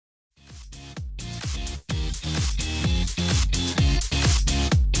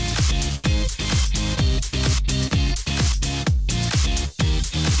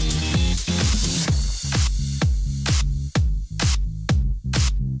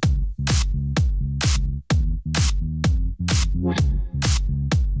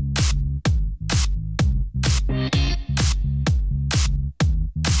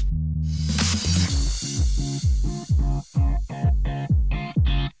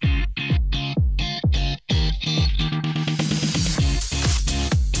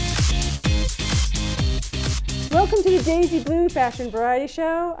Welcome to the Daisy Blue Fashion Variety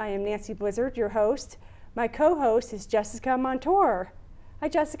Show. I am Nancy Blizzard, your host. My co-host is Jessica Montour. Hi,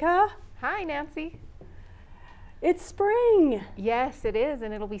 Jessica. Hi, Nancy. It's spring. Yes, it is,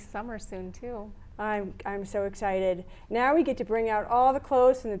 and it'll be summer soon, too. I'm so excited. Now we get to bring out all the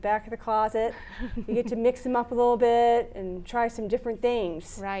clothes from the back of the closet. We get to mix them up a little bit and try some different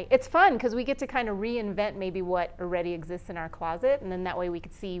things. Right. It's fun because we get to kind of reinvent maybe what already exists in our closet, and then that way we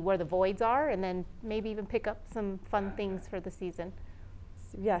could see where the voids are and then maybe even pick up some fun things for the season.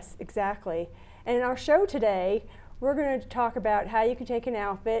 Yes, exactly. And in our show today, we're going to talk about how you can take an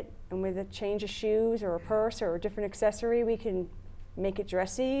outfit and with a change of shoes or a purse or a different accessory, we can make it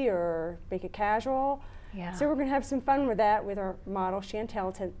dressy or make it casual. Yeah. So we're going to have some fun with that with our model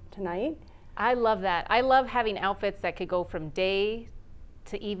Chantel tonight. I love that. I love having outfits that could go from day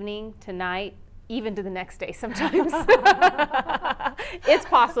to evening to night, even to the next day sometimes. It's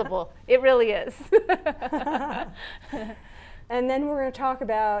possible. It really is. And then we're going to talk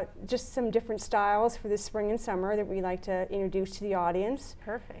about just some different styles for this spring and summer that we like to introduce to the audience.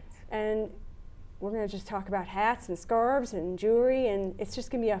 Perfect. And we're going to just talk about hats and scarves and jewelry, and it's just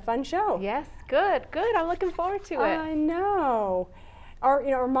going to be a fun show. Yes, good. I'm looking forward to it. I know.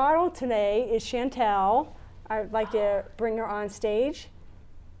 Our model today is Chantel. I'd like to bring her on stage.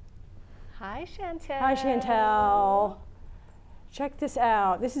 Hi, Chantel. Hi, Chantel. Check this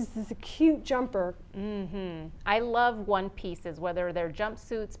out. This is a cute jumper. Mm-hmm. I love one pieces, whether they're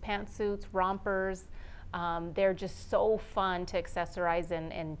jumpsuits, pantsuits, rompers. They're just so fun to accessorize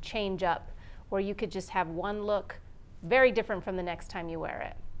and change up, where you could just have one look very different from the next time you wear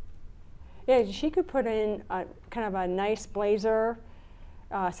it. Yeah, she could put in kind of a nice blazer,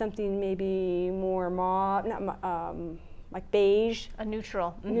 something maybe more mauve, like beige. A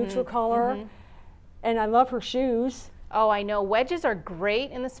neutral. Mm-hmm. Neutral color. Mm-hmm. And I love her shoes. Oh, I know. Wedges are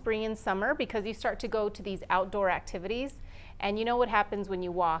great in the spring and summer because you start to go to these outdoor activities, and you know what happens when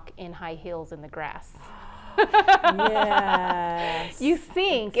you walk in high heels in the grass. Yes. You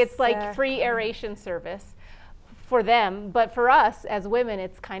sink. Exactly. It's like free aeration service for them, but for us as women,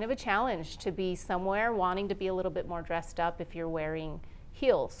 it's kind of a challenge to be somewhere wanting to be a little bit more dressed up if you're wearing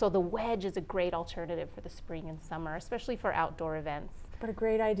heels. So the wedge is a great alternative for the spring and summer, especially for outdoor events. But a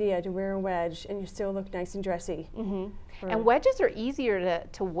great idea to wear a wedge and you still look nice and dressy. Mm-hmm. And wedges are easier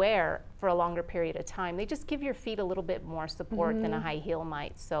to wear for a longer period of time. They just give your feet a little bit more support than a high heel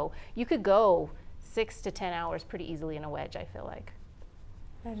might. So you could go 6 to 10 hours pretty easily in a wedge, I feel like.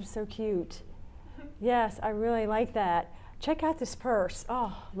 That is so cute. Yes, I really like that. Check out this purse.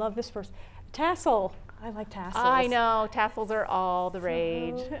 Oh, love this purse. Tassel. I like tassels. I know. Tassels are all the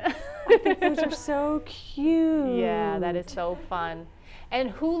rage. I think those are so cute. Yeah, that is so fun.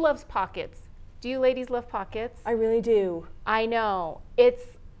 And who loves pockets? Do you ladies love pockets? I really do. I know. It's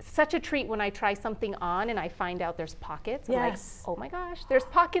such a treat when I try something on and I find out there's pockets. I'm yes. like, oh my gosh, there's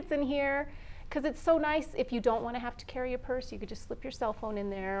pockets in here. Because it's so nice if you don't want to have to carry a purse, you could just slip your cell phone in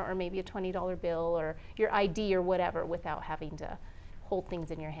there or maybe a $20 bill or your ID or whatever without having to hold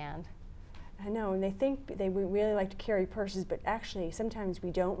things in your hand. I know, and they think they would really like to carry purses, but actually sometimes we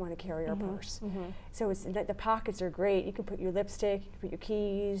don't want to carry our purse. So it's the pockets are great. You can put your lipstick, you can put your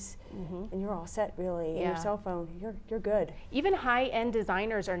keys, and you're all set really. And your cell phone, you're good. Even high-end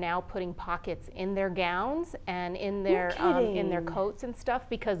designers are now putting pockets in their gowns and in their coats and stuff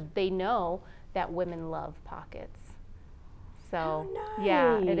because they know that women love pockets. So nice.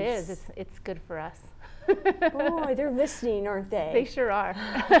 Yeah, it is. It's good for us. Boy, they're listening, aren't they? They sure are.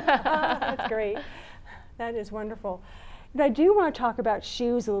 That's great. That is wonderful. But I do want to talk about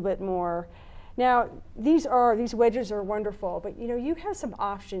shoes a little bit more. Now, these wedges are wonderful, but you have some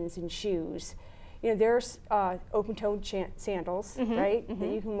options in shoes. There's open-toed sandals, right, that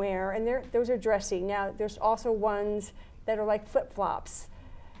you can wear, and those are dressy. Now, there's also ones that are like flip-flops.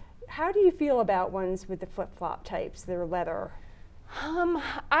 How do you feel about ones with the flip-flop types that are leather?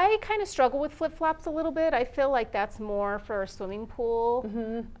 I kind of struggle with flip-flops a little bit. I feel like that's more for a swimming pool.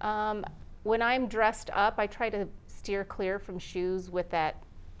 When I'm dressed up, I try to steer clear from shoes with that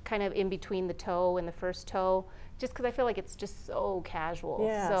kind of in between the toe and the first toe, just because I feel like it's just so casual.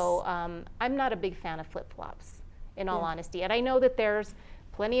 Yes. So I'm not a big fan of flip-flops, in all honesty. And I know that there's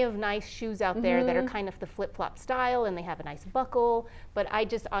plenty of nice shoes out there that are kind of the flip-flop style and they have a nice buckle, but I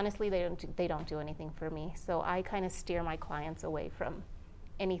just honestly they don't do anything for me. So I kind of steer my clients away from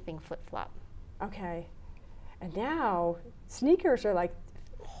anything flip-flop. Okay. And now sneakers are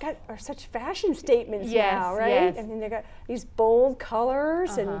are such fashion statements now, right? Yes. I mean, they got these bold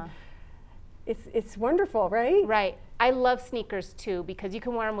colors and it's wonderful, right? Right. I love sneakers too because you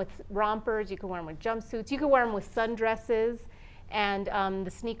can wear them with rompers, you can wear them with jumpsuits, you can wear them with sundresses. And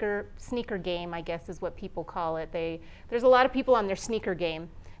the sneaker game, I guess, is what people call it. There's a lot of people on their sneaker game.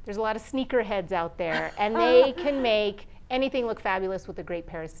 There's a lot of sneaker heads out there, and they can make anything look fabulous with a great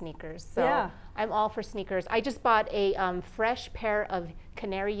pair of sneakers. So yeah. I'm all for sneakers. I just bought a fresh pair of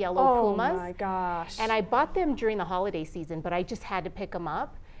canary yellow Pumas. Oh my gosh. And I bought them during the holiday season, but I just had to pick them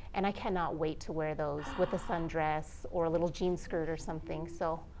up. And I cannot wait to wear those with a sundress or a little jean skirt or something.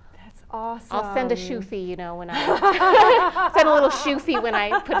 So that's awesome. I'll send a shoofy, you know, when I send a little shoofy when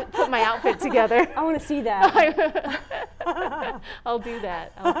I put my outfit together. I want to see that. I'll do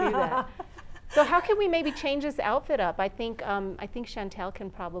that. I'll do that. So how can we maybe change this outfit up? I think Chantel can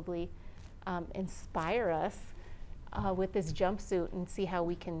probably inspire us with this jumpsuit and see how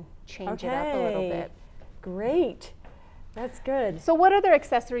we can change it up a little bit. Great. That's good. So what other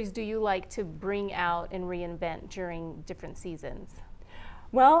accessories do you like to bring out and reinvent during different seasons?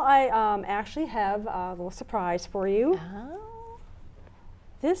 Well, I actually have a little surprise for you. Oh.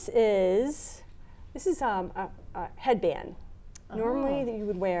 This is a headband. Normally that you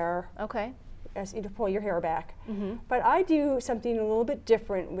would wear as you pull your hair back. But I do something a little bit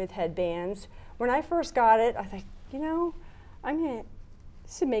different with headbands. When I first got it, I thought, you know,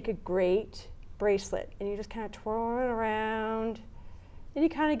 this would make a great bracelet, and you just kind of twirl it around, and you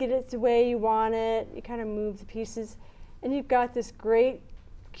kind of get it the way you want it. You kind of move the pieces, and you've got this great,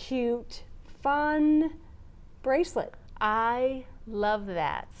 cute, fun bracelet. I love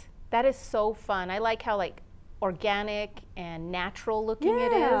that. That is so fun. I like how organic and natural looking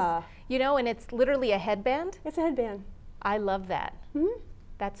it is. You know, and it's literally a headband. It's a headband. I love that.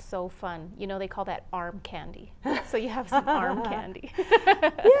 That's so fun. You know, they call that arm candy. So you have some arm candy.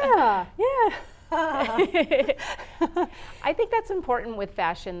 Yeah, yeah. I think that's important with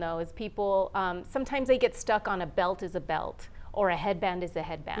fashion, though, is people, sometimes they get stuck on a belt is a belt or a headband is a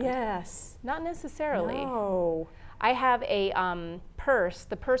headband. Yes. Not necessarily. No. I have a purse.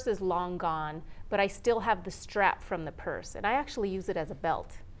 The purse is long gone, but I still have the strap from the purse, and I actually use it as a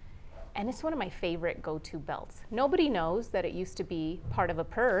belt. And it's one of my favorite go-to belts. Nobody knows that it used to be part of a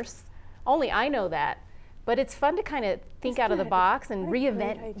purse. Only I know that. But it's fun to kind of think out of the box and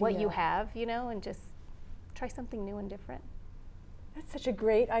reinvent what you have, you know, and just try something new and different. That's such a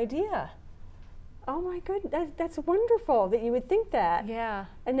great idea. Oh my goodness, that's wonderful that you would think that. Yeah.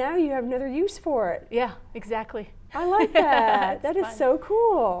 And now you have another use for it. Yeah, exactly. I like that. That is so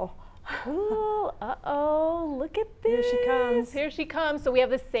cool. Cool. Uh-oh, look at this. Here she comes. Here she comes. So we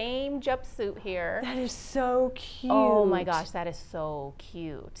have the same jumpsuit here. That is so cute. Oh my gosh, that is so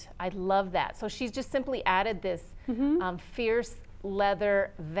cute. I love that. So she's just simply added this fierce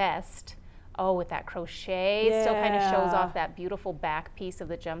leather vest. Oh, with that crochet. It still kind of shows off that beautiful back piece of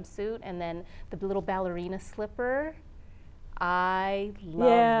the jumpsuit. And then the little ballerina slipper. I love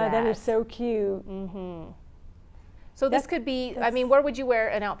that. Yeah, that is so cute. So this could be, I mean, where would you wear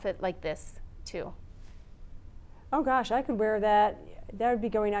an outfit like this to? Oh gosh, I could wear that. That would be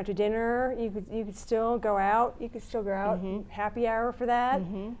going out to dinner. You could still go out. You could still go out. Happy hour for that.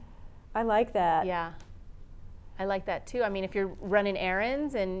 I like that. Yeah. I like that too. I mean, if you're running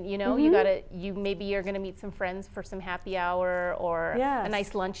errands and you know maybe you're going to meet some friends for some happy hour or a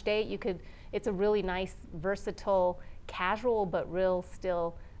nice lunch date. It's a really nice, versatile, casual but real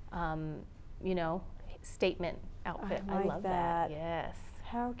still, you know, statement outfit. I like love that. Yes.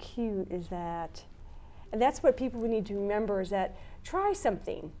 How cute is that? And that's what people need to remember is that try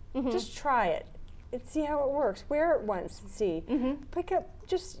something. Just try it and see how it works. Wear it once and see. Pick up,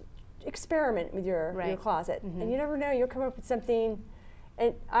 just experiment with your closet. And you never know, you'll come up with something.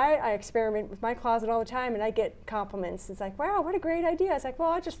 And I experiment with my closet all the time and I get compliments. It's like, wow, what a great idea. It's like, well,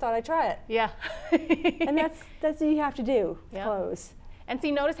 I just thought I'd try it. Yeah. And that's what you have to do with clothes. And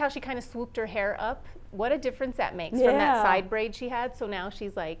see, notice how she kind of swooped her hair up. What a difference that makes from that side braid she had. So now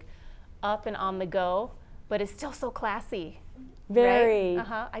she's like up and on the go, but it's still so classy. Very.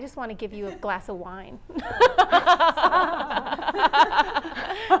 Right? I just want to give you a glass of wine. Ready to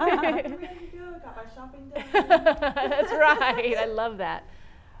go, got my shopping done. That's right. I love that.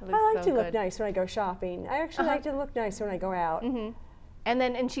 I like to look nice when I go shopping. I actually like to look nice when I go out.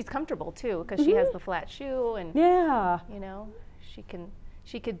 And she's comfortable too because she has the flat shoe and you know,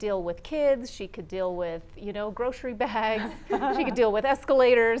 she could deal with kids, she could deal with, you know, grocery bags, she could deal with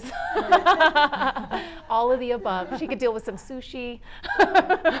escalators, all of the above. She could deal with some sushi.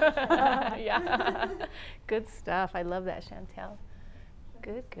 Yeah, good stuff. I love that, Chantel.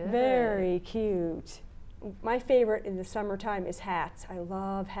 Good, good. Very cute. My favorite in the summertime is hats. I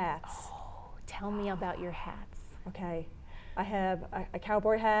love hats. Oh, tell me about your hats. Okay, I have a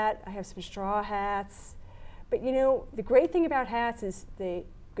cowboy hat, I have some straw hats. But you know, the great thing about hats is the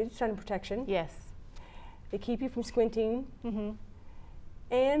good sun protection. Yes. They keep you from squinting. Mm-hmm.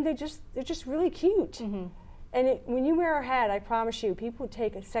 And they're just really cute. Mm-hmm. And when you wear a hat, I promise you, people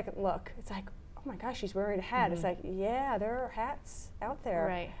take a second look. It's like, oh my gosh, she's wearing a hat. Mm-hmm. It's like, yeah, there are hats out there.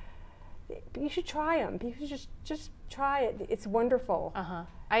 Right. But you should try them. You should just try it. It's wonderful. Uh-huh.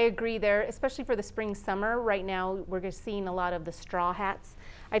 I agree there, especially for the spring, summer. Right now, we're seeing a lot of the straw hats.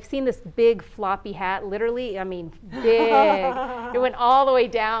 I've seen this big floppy hat, literally, I mean, big. It went all the way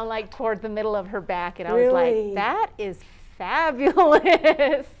down, like, towards the middle of her back. And I was like, that is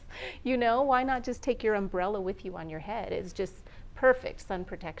fabulous. You know, why not just take your umbrella with you on your head? It's just perfect sun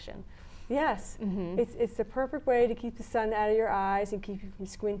protection. Yes, it's the perfect way to keep the sun out of your eyes and keep you from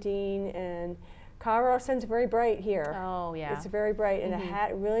squinting. And Colorado sun's very bright here. Oh yeah, it's very bright, and a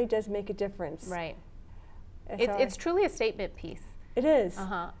hat really does make a difference. Right. So It's truly a statement piece. It is.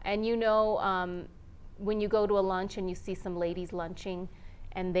 And you know, when you go to a lunch and you see some ladies lunching,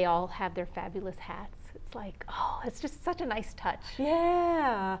 and they all have their fabulous hats. It's like, oh, it's just such a nice touch.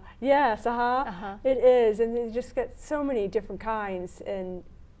 Yeah. Yes. It is, and they just got so many different kinds and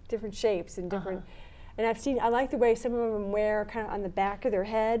different shapes and different. And I like the way some of them wear kind of on the back of their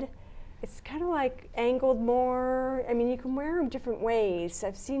head. It's kind of like angled more. I mean, you can wear them different ways.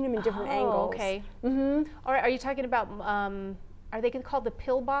 I've seen them in different angles. Okay. Or are you talking about? Are they called the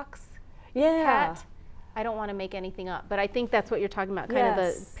pillbox? Yeah. Hat? I don't want to make anything up, but I think that's what you're talking about, kind of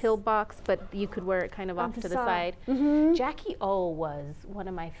the pillbox, but you could wear it kind of off to the side. Jackie O was one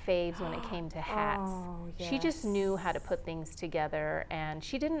of my faves when it came to hats. She just knew how to put things together, and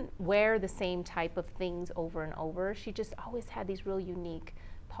she didn't wear the same type of things over and over. She just always had these real unique,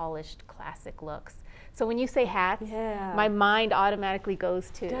 polished, classic looks. So when you say hats, my mind automatically goes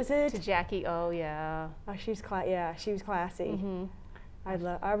to Jackie O. Yeah. Oh, she was classy.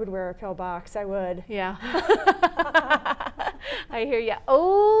 I would wear a pillbox. I would. Yeah. I hear you.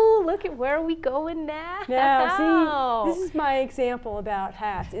 Oh, look at where are we going now? Now, see, this is my example about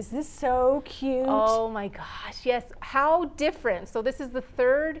hats. Is this so cute? Oh my gosh, yes. How different. So this is the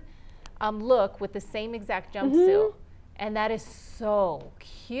third look with the same exact jumpsuit. And that is so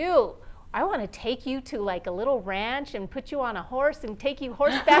cute. I want to take you to like a little ranch and put you on a horse and take you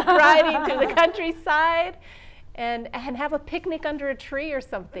horseback riding through the countryside. And have a picnic under a tree or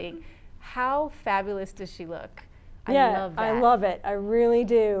something. How fabulous does she look? I love that. I love it. I really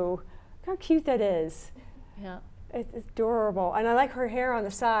do. Look how cute that is. Yeah. It's adorable. And I like her hair on the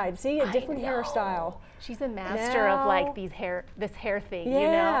side. See, a different hairstyle. She's a master of like this hair thing, you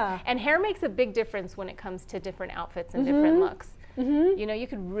know? And hair makes a big difference when it comes to different outfits and different looks. You know, you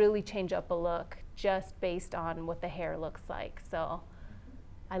could really change up a look just based on what the hair looks like. So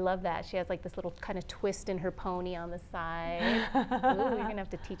I love that. She has like this little kind of twist in her pony on the side. Ooh, you're gonna have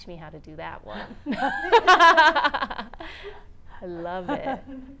to teach me how to do that one. I love it.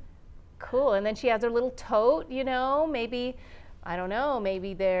 Cool. And then she has her little tote, you know, maybe, I don't know,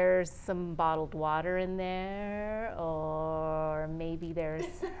 maybe there's some bottled water in there, or maybe there's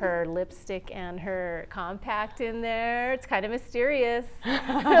her lipstick and her compact in there. It's kind of mysterious,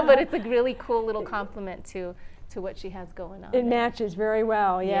 but it's a really cool little compliment to what she has going on. It matches very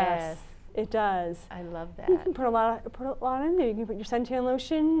well, yes. It does. I love that. You can put a lot in there. You can put your suntan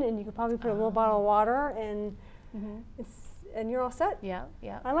lotion, and you could probably put a little bottle of water, and and you're all set. Yeah,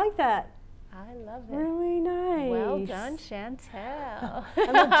 yeah. I like that. I love it. Really nice. Well done, Chantel.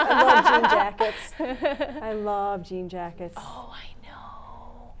 I love jean jackets. I love jean jackets. Oh, I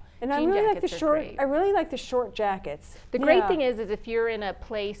know. And I really like the short. I really like the short jackets. The great thing is if you're in a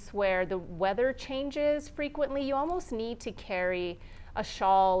place where the weather changes frequently, you almost need to carry a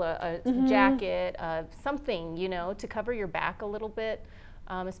shawl, a jacket, something, you know, to cover your back a little bit.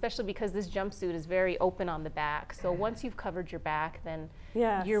 Especially because this jumpsuit is very open on the back. So once you've covered your back, then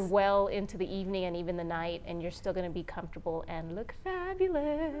you're well into the evening and even the night, and you're still going to be comfortable and look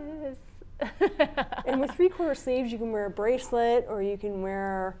fabulous. And with 3/4 sleeves, you can wear a bracelet, or you can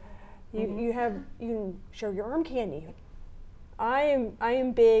wear, you can show your arm candy. I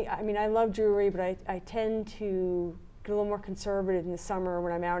am big. I mean, I love jewelry, but I tend to get a little more conservative in the summer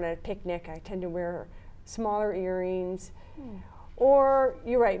when I'm out at a picnic. I tend to wear smaller earrings. Or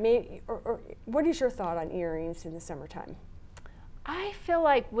you're right, maybe. Or what is your thought on earrings in the summertime? I feel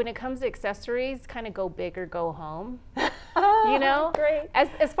like when it comes to accessories, kind of go big or go home. You know, great.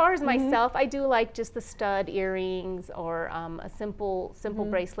 As far as myself, I do like just the stud earrings or a simple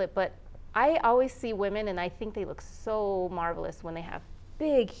bracelet. But I always see women, and I think they look so marvelous when they have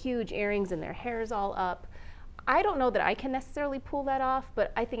big, huge earrings and their hair's all up. I don't know that I can necessarily pull that off,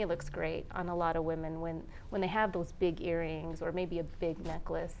 but I think it looks great on a lot of women when they have those big earrings or maybe a big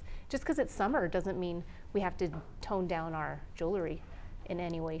necklace. Just because it's summer doesn't mean we have to tone down our jewelry in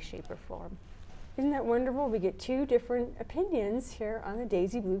any way, shape, or form. Isn't that wonderful? We get two different opinions here on the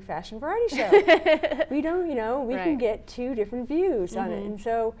Daisy Blue Fashion Variety Show. We don't, you know, we can get two different views on it. And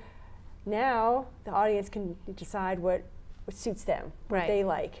so now the audience can decide what suits them, what they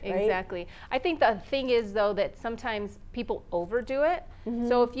like, right? Exactly. I think the thing is, though, that sometimes people overdo it.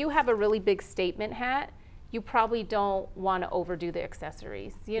 So if you have a really big statement hat, you probably don't want to overdo the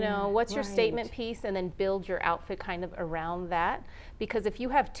accessories. You know, what's your statement piece, and then build your outfit kind of around that. Because if you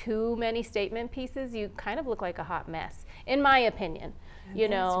have too many statement pieces, you kind of look like a hot mess, in my opinion. You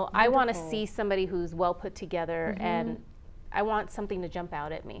know, I want to see somebody who's well put together, and I want something to jump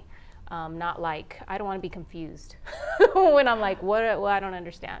out at me. Not like, I don't want to be confused when I'm like, well, I don't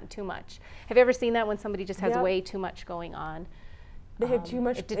understand, too much. Have you ever seen that when somebody just has way too much going on? They have too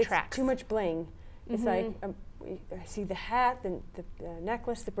much, it detracts. too much bling. It's like, I see the hat, the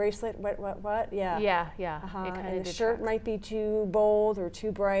necklace, the bracelet, what, yeah. Yeah. And the detracts. Shirt might be too bold or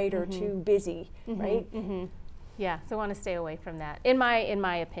too bright or too busy, right? Yeah, so I want to stay away from that, in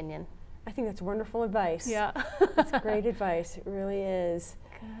my opinion. I think that's wonderful advice. Yeah. That's great advice, it really is.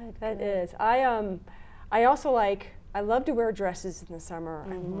 Good. That is. I also I love to wear dresses in the summer.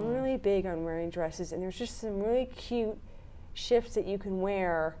 I'm really big on wearing dresses, and there's just some really cute shifts that you can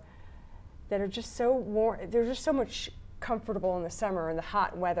wear that are just so warm. They're just so much comfortable in the summer and the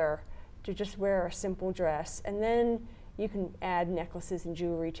hot weather to just wear a simple dress, and then you can add necklaces and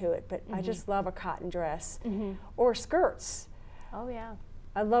jewelry to it. But I just love a cotton dress or skirts. Oh yeah.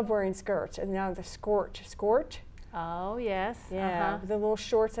 I love wearing skirts, and now the skort. Oh yes. Yeah, with the little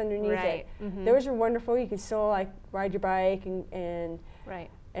shorts underneath it. Those are wonderful. You can still like ride your bike and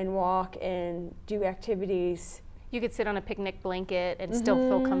walk and do activities. You could sit on a picnic blanket and still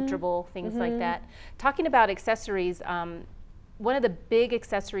feel comfortable, things like that. Talking about accessories, one of the big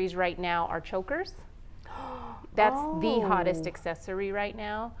accessories right now are chokers. That's the hottest accessory right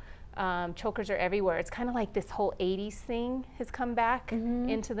now. Chokers are everywhere. It's kind of like this whole 80s thing has come back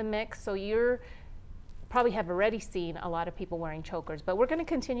into the mix. So you're probably have already seen a lot of people wearing chokers, but we're going to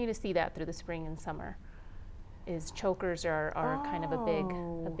continue to see that through the spring and summer. Chokers are kind of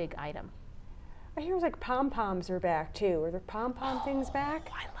a big item. I hear it's like pom-poms are back too. Are there pom-pom things back?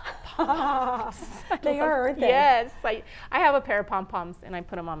 I love pom-poms. They are, aren't they? Yes. I have a pair of pom-poms, and I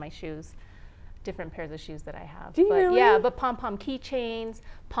put them on my shoes. Different pairs of shoes that I have. Do you really? Yeah, but pom-pom keychains,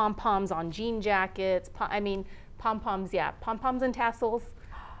 pom-poms on jean jackets. Pom-poms, yeah. Pom-poms and tassels.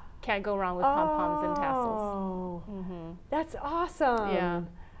 Can't go wrong with pom-poms and tassels. That's awesome. Yeah.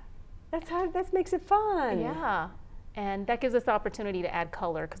 That makes it fun. Yeah. And that gives us the opportunity to add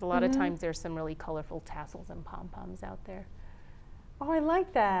color, because a lot of times there's some really colorful tassels and pom-poms out there. Oh, I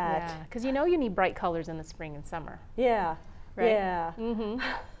like that. Yeah, because you know you need bright colors in the spring and summer. Yeah. Right? Yeah.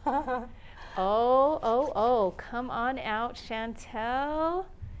 Oh, come on out, Chantel.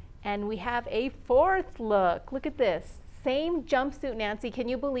 And we have a fourth look. Look at this. Same jumpsuit, Nancy. Can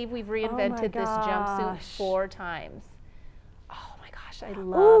you believe we've reinvented this jumpsuit 4 times? Oh my gosh, I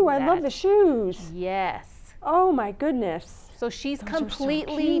love Ooh, that. I love the shoes. Yes. Oh my goodness. So she's Those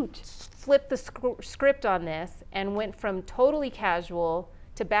completely flipped the script on this and went from totally casual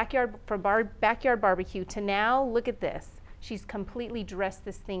to backyard barbecue to now, look at this. She's completely dressed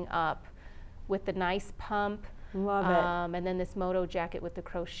this thing up with the nice pump. Love it. And then this moto jacket with the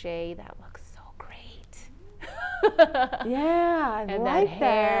crochet. That looks so great. Yeah, I and like that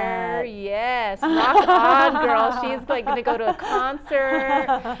hair, that. yes, rock on, girl. She's like gonna go to a concert.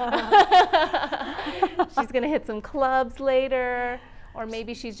 She's gonna hit some clubs later, or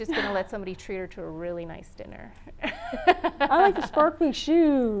maybe she's just gonna let somebody treat her to a really nice dinner. I like the sparkly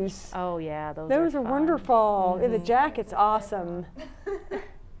shoes. Oh yeah, those are wonderful. Yeah, the jacket's awesome.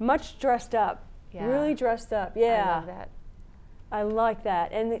 Much dressed up. Yeah. Really dressed up. Yeah. I love that. I like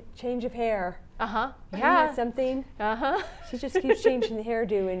that. And the change of hair. Yeah. Isn't that something? She just keeps changing the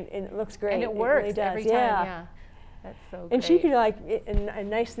hairdo, and it looks great. And it works really does. every time. Yeah. That's so great. And she could like a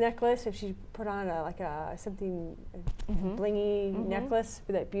nice necklace if she put on something blingy necklace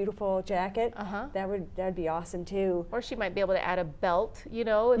with that beautiful jacket. That'd be awesome too. Or she might be able to add a belt, you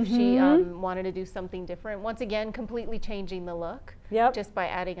know, if she wanted to do something different. Once again, completely changing the look. Yep. Just by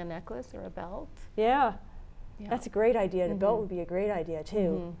adding a necklace or a belt. Yeah. That's a great idea. The belt would be a great idea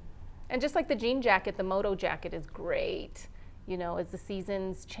too. And just like the jean jacket, the moto jacket is great. You know, as the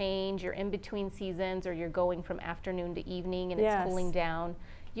seasons change, you're in between seasons, or you're going from afternoon to evening and it's cooling down.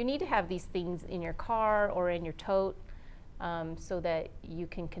 You need to have these things in your car or in your tote so that you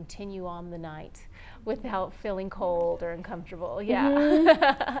can continue on the night without feeling cold or uncomfortable.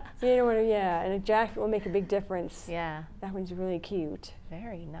 Yeah. So you don't want to, and a jacket will make a big difference. Yeah. That one's really cute.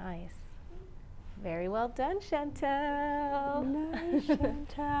 Very nice. Very well done, Chantel. Nice,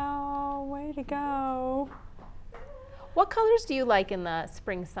 Chantel. Way to go. What colors do you like in the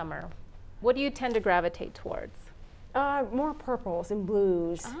spring, summer? What do you tend to gravitate towards? More purples and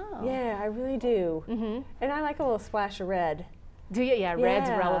blues. Oh. Yeah, I really do. Mm-hmm. And I like a little splash of red. Do you? Yeah, red's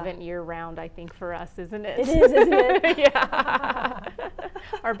Yeah. relevant year-round, I think, for us, isn't it? It is, isn't it? Yeah.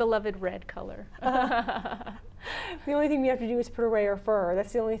 Our beloved red color. The only thing we have to do is put away our fur.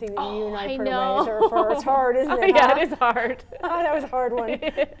 That's the only thing that you and I put know. away is our fur. It's hard, isn't it? Yeah, huh? it is hard. That was a hard one.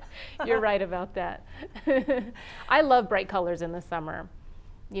 You're right about that. I love bright colors in the summer.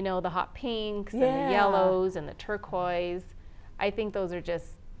 You know, the hot pinks and Yeah. the yellows and the turquoise. I think those are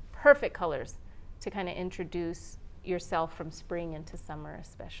just perfect colors to kind of introduce yourself from spring into summer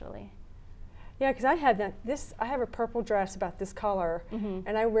especially. Yeah, because I have I have a purple dress about this color, Mm-hmm.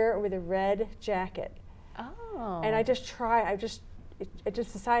 and I wear it with a red jacket. Oh. And I just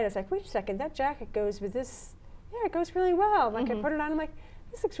decided, I was like, wait a second, that jacket goes with this. Yeah, it goes really well. Like I put it on, I'm like,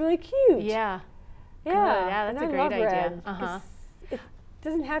 this looks really cute. Yeah. Yeah, Good. Yeah, and that's a I great love idea. red, Uh-huh. 'cause it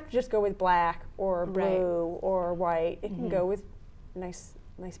doesn't have to just go with black or blue or white. It can go with nice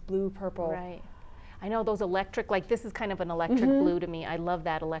blue, purple. Right. I know those electric, like this is kind of an electric blue to me. I love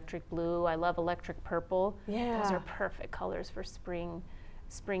that electric blue. I love electric purple. Yeah. Those are perfect colors for spring,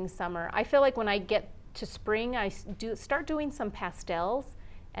 summer. I feel like when I get to spring, I start doing some pastels,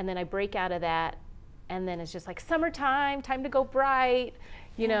 and then I break out of that, and then it's just like summertime, time to go bright,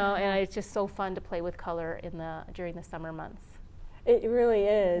 you know, and it's just so fun to play with color during the summer months. It really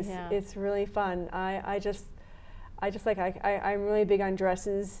is. Yeah. It's really fun. I'm really big on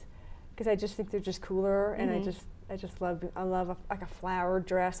dresses because I just think they're just cooler, and I love like a flowered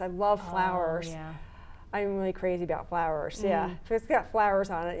dress. I love flowers. Oh, yeah. I'm really crazy about flowers. Yeah, if it's got flowers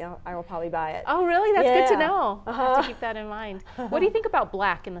on it, I will probably buy it. Oh, really? That's good to Yeah. know. I have to keep that in mind. What do you think about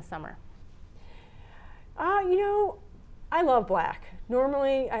black in the summer? You know, I love black.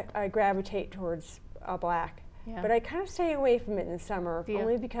 Normally, I gravitate towards black, Yeah. but I kind of stay away from it in the summer, Do you?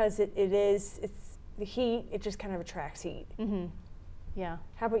 only because it's the heat. It just kind of attracts heat. Mm-hmm. Yeah.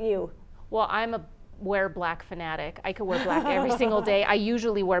 How about you? Well, I'm a wear black fanatic. I could wear black every single day. I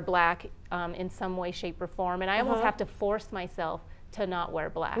usually wear black in some way, shape, or form, and I almost have to force myself to not wear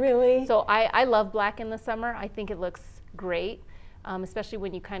black. Really? So I love black in the summer. I think it looks great, especially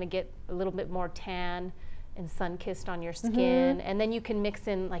when you kind of get a little bit more tan and sun-kissed on your skin, and then you can mix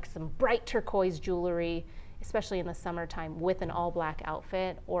in like some bright turquoise jewelry, especially in the summertime, with an all-black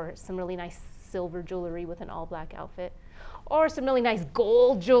outfit, or some really nice silver jewelry with an all-black outfit, or some really nice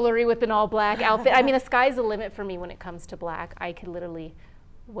gold jewelry with an all-black outfit. I mean, the sky's the limit for me when it comes to black. I could literally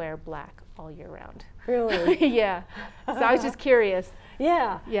wear black all year round. Really? Yeah. So I was just curious.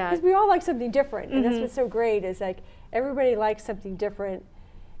 Yeah. Yeah. Because we all like something different, and that's what's so great is like everybody likes something different,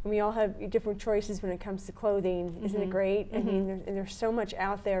 and we all have different choices when it comes to clothing. Isn't it great? I mean, there's so much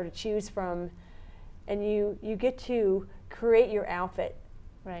out there to choose from, and you get to create your outfit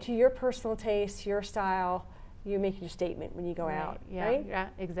Right. to your personal taste, your style. You're making a statement when you go out, Yeah, right? yeah,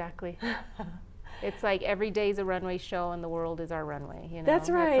 exactly. It's like every day's a runway show and the world is our runway, you know, That's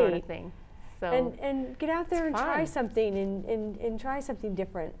that sort of right. thing. So, And get out there and try fun. something and try something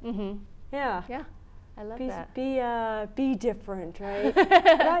different. Yeah. yeah, I love that. Be different, right? But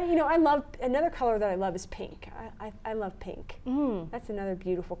I love another color that I love is pink. I love pink. That's another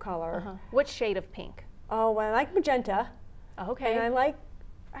beautiful color. What shade of pink? Oh, well, I like magenta, Okay. and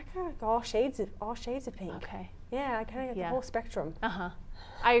I kind of like all shades of pink. Okay. Yeah, I kind of get the whole spectrum.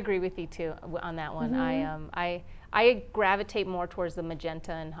 I agree with you too on that one. I gravitate more towards the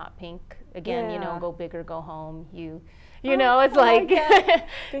magenta and hot pink. Again, you know, Yeah. go big or go home. You know, it's I like,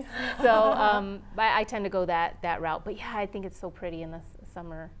 like so I tend to go that route. But yeah, I think it's so pretty in the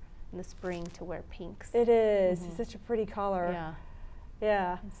summer, in the spring to wear pinks. It is. It's such a pretty color. Yeah,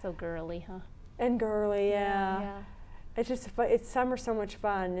 Yeah. it's so girly, huh? And girly, Yeah. yeah. It's just it's summer's so much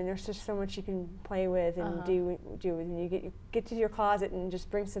fun, and there's just so much you can play with and do, and you get to your closet and just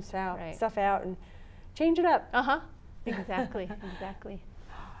bring some stuff out and change it up. Exactly, exactly.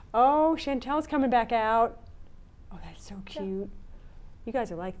 Oh, Chantel's coming back out. Oh, that's so cute. You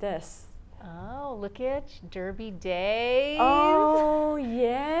guys are like this. Oh, look at Derby Days. Oh,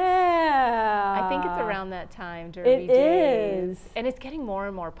 yeah. I think it's around that time, Derby It Days. is. And it's getting more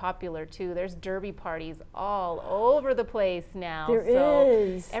and more popular too. There's Derby parties all over the place now. There so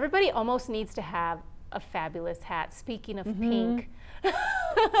is. Everybody almost needs to have a fabulous hat. Speaking of pink.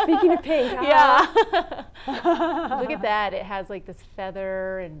 Speaking of pink, Yeah. Look at that. It has like this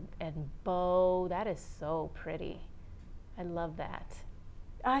feather and bow. That is so pretty. I love that.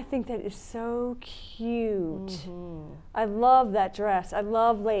 I think that is so cute. I love that dress. I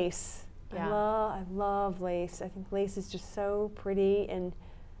love lace. Yeah. I love lace. I think lace is just so pretty, and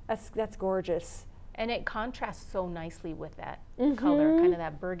that's gorgeous. And it contrasts so nicely with that color, kind of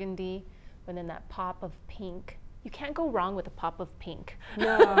that burgundy, but then that pop of pink. You can't go wrong with a pop of pink.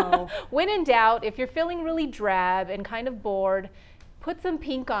 No. When in doubt, if you're feeling really drab and kind of bored, put some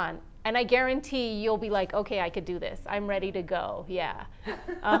pink on. And I guarantee you'll be like, okay, I could do this. I'm ready to go. Yeah.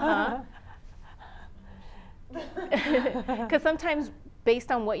 Because sometimes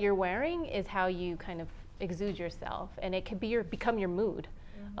based on what you're wearing is how you kind of exude yourself. And it could be become your mood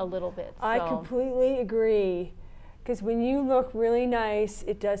a little bit. So. I completely agree. Because when you look really nice,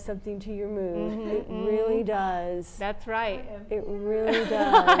 it does something to your mood. It really does. That's right. It really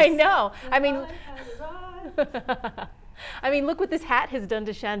does. I know. I mean, look what this hat has done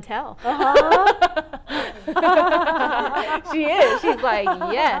to Chantel. She is. She's like,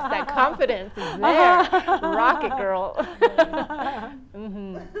 yes, that confidence is there. Rock it, girl.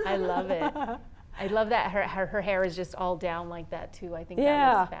 I love it. I love that her hair is just all down like that too. I think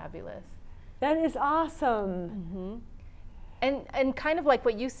that looks fabulous. That is awesome. And kind of like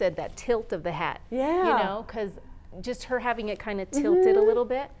what you said, that tilt of the hat. Yeah. You know, because just her having it kind of tilted a little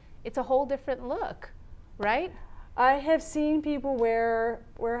bit, it's a whole different look, right? I have seen people wear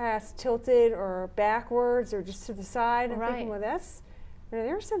hats tilted or backwards or just to the side. I'm thinking, well,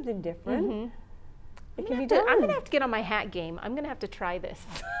 there's something different. It can be done. I'm gonna have to get on my hat game. I'm gonna have to try this.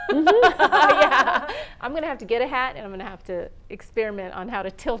 Yeah, I'm gonna have to get a hat and I'm gonna have to experiment on how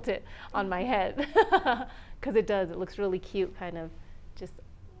to tilt it on my head, because it does. It looks really cute, kind of just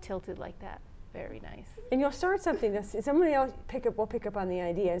tilted like that. Very nice. And you'll start something. Somebody else will pick up on the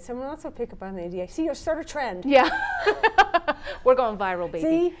idea, and someone else will pick up on the idea. See, you'll start a trend. Yeah. We're going viral, baby.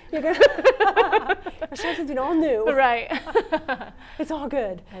 See, you're gonna start something all new. Right. It's all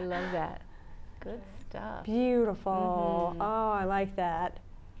good. I love that. Good stuff. Beautiful. Oh, I like that.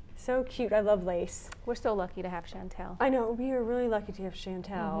 So cute. I love lace. We're so lucky to have Chantel. I know. We are really lucky to have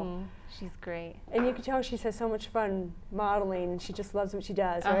Chantel. She's great. And you can tell she has so much fun modeling. She just loves what she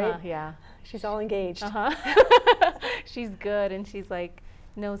does, right? Yeah. She's all engaged. She's good, and she's like,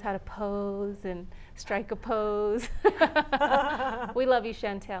 knows how to pose and strike a pose. We love you,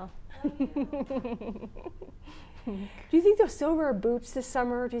 Chantel. Do you think they'll still wear boots this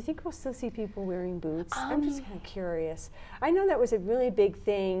summer? Do you think we'll still see people wearing boots? I'm just kind of curious. I know that was a really big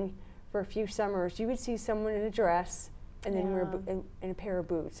thing for a few summers. You would see someone in a dress and then wear a pair of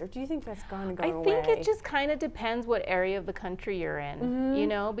boots. Or do you think that's gone away? I think it just kind of depends what area of the country you're in, you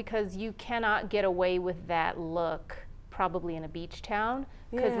know, because you cannot get away with that look probably in a beach town,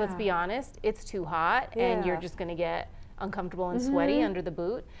 because let's be honest, it's too hot and you're just going to get uncomfortable and sweaty under the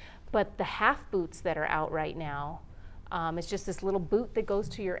boot. But the half boots that are out right now, it's just this little boot that goes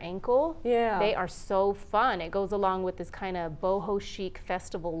to your ankle. Yeah. They are so fun. It goes along with this kind of boho chic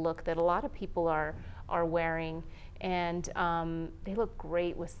festival look that a lot of people are wearing. And they look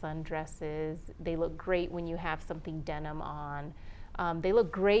great with sundresses. They look great when you have something denim on. They look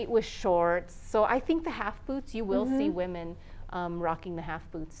great with shorts. So I think the half boots, you will see women rocking the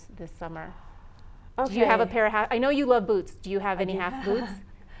half boots this summer. Okay. Do you have a pair of I know you love boots. Do you have any half boots?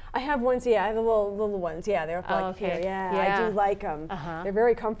 I have ones, I have the little ones, they're up like here, I do like them. They're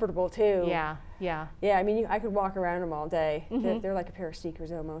very comfortable too. Yeah. I mean, I could walk around them all day. They're like a pair of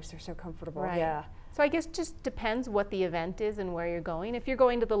sneakers almost, they're so comfortable, right. So I guess just depends what the event is and where you're going. If you're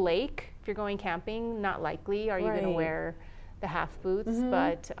going to the lake, if you're going camping, not likely are you going to wear the half boots,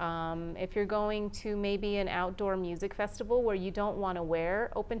 but if you're going to maybe an outdoor music festival where you don't want to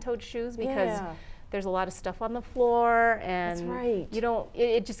wear open-toed shoes because there's a lot of stuff on the floor, and you don't.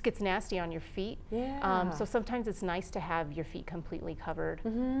 It just gets nasty on your feet. So sometimes it's nice to have your feet completely covered,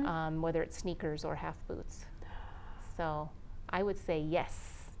 whether it's sneakers or half boots. So I would say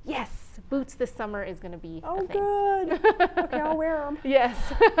yes, boots this summer is going to be a thing. Oh, good. Okay, I'll wear them. Yes,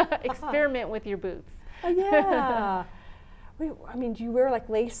 experiment with your boots. Yeah. Wait, I mean, do you wear like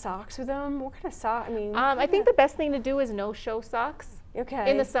lace socks with them? What kind of sock? I think the best thing to do is no-show socks.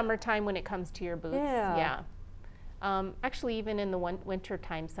 Okay. In the summertime when it comes to your boots. Yeah. Actually, even in the winter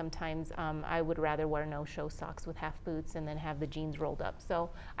time, sometimes I would rather wear no-show socks with half boots and then have the jeans rolled up. So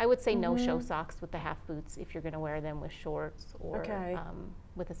I would say no-show socks with the half boots if you're going to wear them with shorts or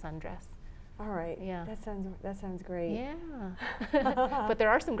with a sundress. All right. Yeah. That sounds great. Yeah. But there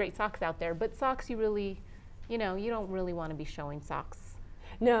are some great socks out there. But socks, you really, you don't really want to be showing socks.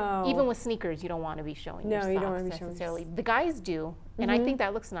 No. Even with sneakers, you don't want to be showing your socks you don't want to be necessarily. The guys do, and I think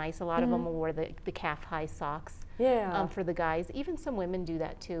that looks nice. A lot of them will wear the calf-high socks for the guys. Even some women do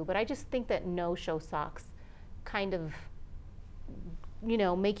that too. But I just think that no-show socks kind of,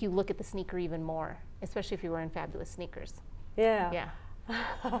 make you look at the sneaker even more, especially if you're wearing fabulous sneakers. Yeah.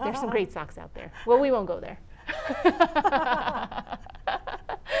 There's some great socks out there. Well, we won't go there.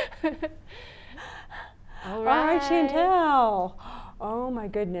 All right, Chantel. Oh my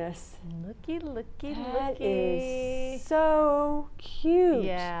goodness. Looky, looky, That looky. is so cute.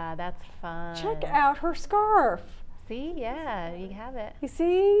 Yeah, that's fun. Check out her scarf. See, yeah, you have it. You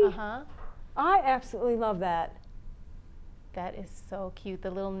see? Uh-huh. I absolutely love that. That is so cute.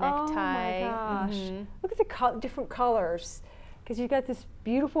 The little Oh necktie. my gosh. Mhm. Look at the different colors. Because you got this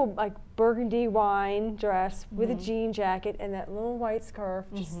beautiful like burgundy wine dress with a jean jacket and that little white scarf.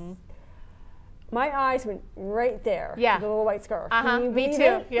 Just, my eyes went right there. Yeah. To the little white scarf. Uh-huh, Can you me believe too.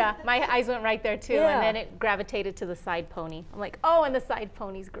 it? Yeah, my eyes went right there too, Yeah. and then it gravitated to the side pony. I'm like, oh, and the side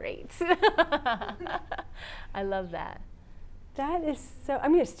pony's great. I love that. That is so.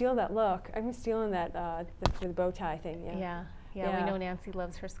 I'm gonna steal that look. I'm stealing that the bow tie thing. Yeah. Yeah, we know Nancy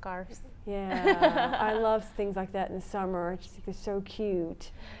loves her scarves. Yeah. I love things like that in the summer. I just think they're so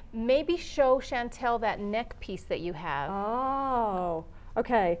cute. Maybe show Chantel that neck piece that you have. Oh.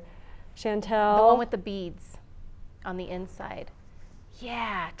 Okay. Chantel. The one with the beads on the inside.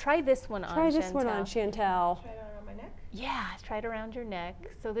 Yeah, try this one on, Try this Chantel. one on, Chantel. Try it on my neck. Yeah, try it around your neck.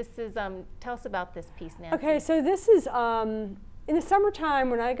 So this is, tell us about this piece, Nancy. Okay, so this is in the summertime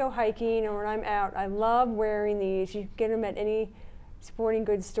when I go hiking or when I'm out, I love wearing these. You can get them at any sporting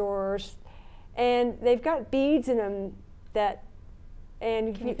goods stores, and they've got beads in them that.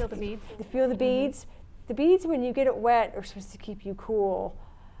 And Can you feel the beads? You feel the beads. The beads, when you get it wet, are supposed to keep you cool.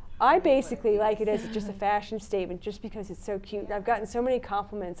 I basically like it as just a fashion statement, just because it's so cute. I've gotten so many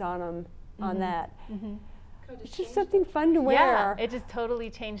compliments on them, on that. It's just something fun to wear. Yeah, it just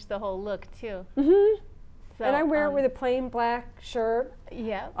totally changed the whole look too. So, and I wear it with a plain black shirt.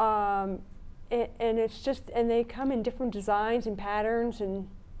 Yeah. And it's just, and they come in different designs and patterns, and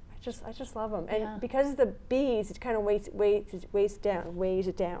I just love them. And because of the beads, it kind of weighs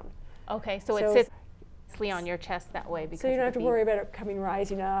it down. Okay, so it sits on your chest that way because so you don't have to beads. worry about it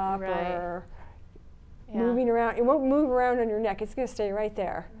rising up Right. or moving around. It won't move around on your neck. It's going to stay right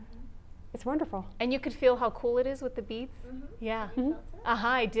there. It's wonderful. And you could feel how cool it is with the beads? Yeah.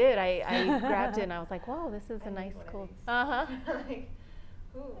 I did. I grabbed it and I was like, whoa, this is a nice, cool. Like,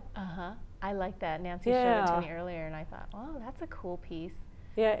 ooh. I like that. Nancy showed it to me earlier and I thought, oh, that's a cool piece.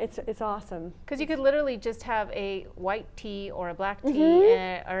 Yeah, it's awesome. Because you could literally just have a white tee or a black tee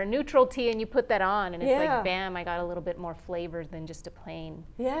or a neutral tee and you put that on and it's like, bam, I got a little bit more flavor than just a plain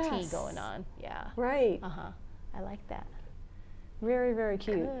tee going on. Yeah. Right. I like that. Very, very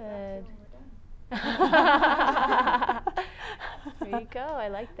cute. Good. There you go. I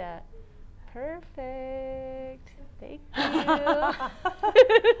like that. Perfect. Thank you.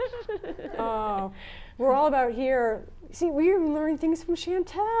 Oh, we're all about here. See, we're learning things from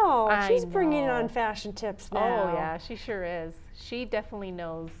Chantel. She's bringing on fashion tips now. Oh, yeah, she sure is. She definitely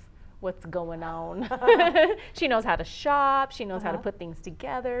knows what's going on. She knows how to shop. She knows how to put things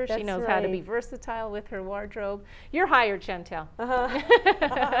together. She knows how to be versatile with her wardrobe. You're hired, Chantel.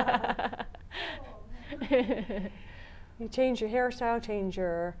 You change your hairstyle, change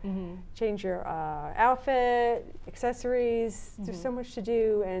your outfit, accessories. There's so much to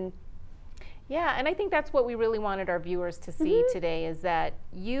do, and yeah, and I think that's what we really wanted our viewers to see today is that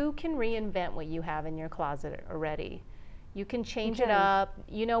you can reinvent what you have in your closet already. You can change it up.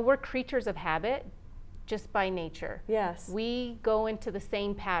 You know, we're creatures of habit just by nature. Yes. We go into the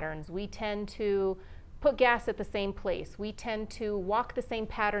same patterns. We tend to put gas at the same place. We tend to walk the same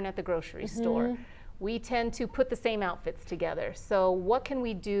pattern at the grocery store. We tend to put the same outfits together. So what can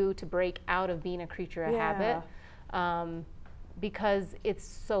we do to break out of being a creature of habit? Because it's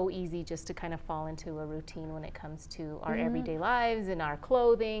so easy just to kind of fall into a routine when it comes to our everyday lives and our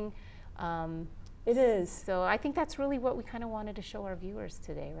clothing. It is. So I think that's really what we kind of wanted to show our viewers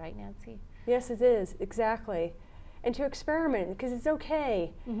today, right, Nancy? Yes, it is, exactly. And to experiment, because it's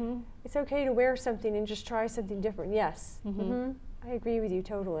okay. It's okay to wear something and just try something different, yes. I agree with you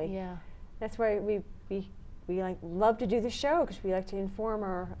totally. Yeah. That's why we like love to do the show, because we like to inform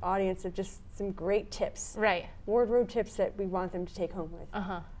our audience of just some great tips. Right. Wardrobe tips that we want them to take home with.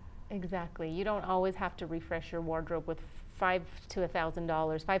 Exactly. You don't always have to refresh your wardrobe with $500 to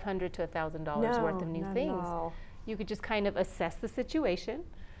 $1,000 worth of new things. You could just kind of assess the situation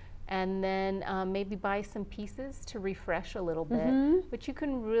and then maybe buy some pieces to refresh a little bit. But you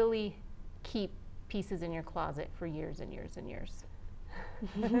can really keep pieces in your closet for years and years and years.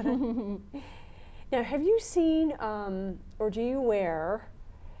 Now, have you seen, or do you wear,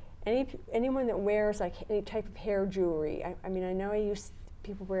 anyone that wears like any type of hair jewelry? I mean, I know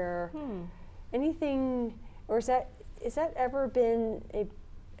people wear anything, or is that ever been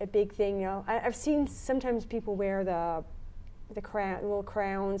a big thing? You know, I've seen sometimes people wear the the little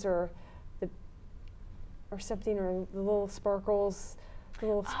crowns or something, or the little sparkles, the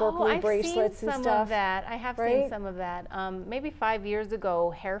little sparkly bracelets and stuff. I've seen some of that. I have right? seen some of that. Maybe 5 years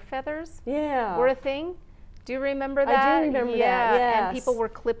ago, hair feathers Yeah. were a thing. Do you remember that? I do remember that, yes. And people were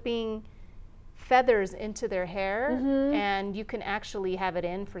clipping feathers into their hair, and you can actually have it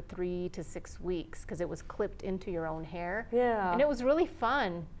in for 3 to 6 weeks because it was clipped into your own hair. Yeah. And it was really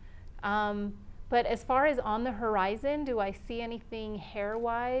fun. But as far as on the horizon, do I see anything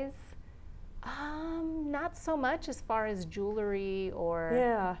hair-wise? Not so much as far as jewelry or.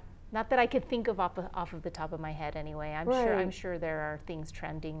 Yeah. Not that I could think of off of the top of my head anyway. I'm sure there are things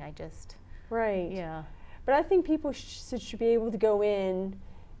trending. I just. Right. Yeah. But I think people should be able to go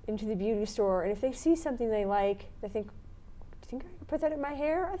into the beauty store, and if they see something they like, they think, do you think I could put that in my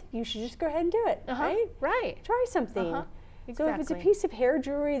hair? I think you should just go ahead and do it, right? Right. Try something. Exactly. So if it's a piece of hair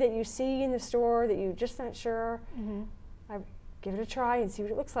jewelry that you see in the store that you're just not sure, give it a try and see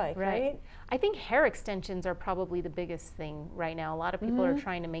what it looks like, right? I think hair extensions are probably the biggest thing right now. A lot of people are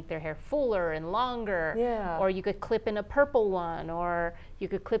trying to make their hair fuller and longer. Yeah. Or you could clip in a purple one, or you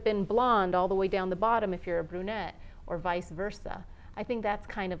could clip in blonde all the way down the bottom if you're a brunette, or vice versa. I think that's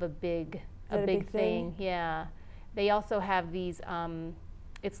kind of a big thing. Yeah. They also have these,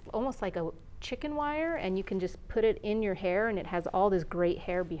 it's almost like a chicken wire, and you can just put it in your hair, and it has all this great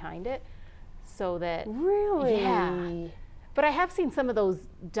hair behind it, so that. Really? Yeah. But I have seen some of those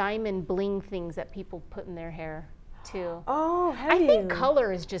diamond bling things that people put in their hair too. Oh, have you? I think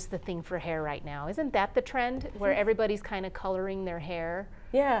color is just the thing for hair right now. Isn't that the trend where everybody's kind of coloring their hair?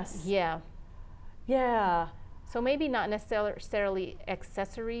 Yes. Yeah. Yeah. So maybe not necessarily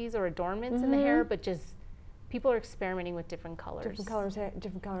accessories or adornments in the hair, but just people are experimenting with different colors. Different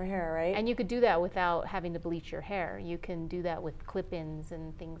color hair, right? And you could do that without having to bleach your hair. You can do that with clip-ins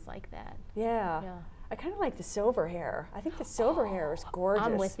and things like that. Yeah. I kind of like the silver hair. I think the silver hair is gorgeous.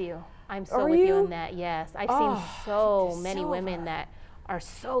 I'm with you. I'm so with you on that, yes. I've seen so many women that are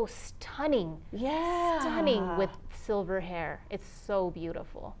so stunning. Yeah. Stunning with silver hair. It's so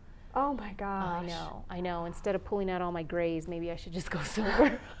beautiful. Oh my gosh. I know. Instead of pulling out all my grays, maybe I should just go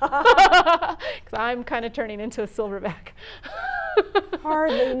silver. Because I'm kind of turning into a silverback.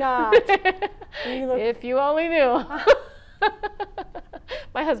 Hardly not. If you only knew.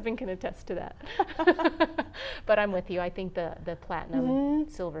 My husband can attest to that. But I'm with you. I think the platinum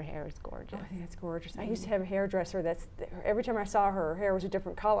silver hair is gorgeous. Oh, I think it's gorgeous. I used to have a hairdresser that's, every time I saw her hair was a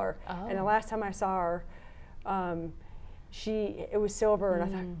different color. And the last time I saw her, it was silver, and I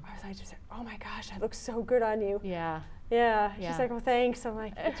was like, oh my gosh, that looks so good on you. Yeah. Yeah. She's like, well, thanks. I'm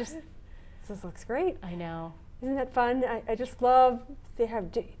like, this looks great. I know. Isn't that fun? I just love, they have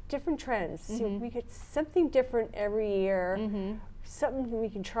different trends. So we get something different every year, something we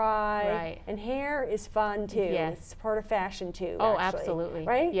can try. Right. And hair is fun too. Yes. It's part of fashion too. Oh, actually. absolutely.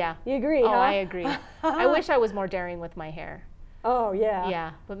 Right? Yeah. You agree, huh? I agree. I wish I was more daring with my hair. Oh, yeah.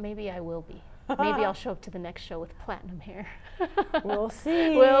 Yeah, but maybe I will be. Maybe I'll show up to the next show with platinum hair. We'll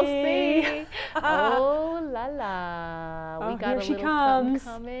see. We'll see. Oh, la la. We got a little something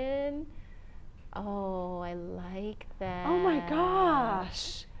coming. Oh, I like that. Oh my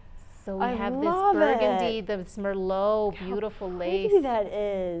gosh. So we have this burgundy, this Merlot, beautiful lace. How pretty that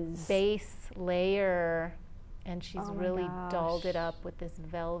is. Base layer. And she's really dolled it up with this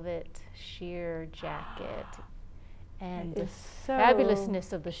velvet sheer jacket. And the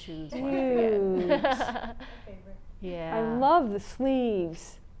fabulousness of the shoes. Huge. Yeah. I love the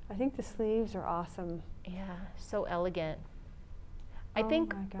sleeves. I think the sleeves are awesome. Yeah, so elegant. I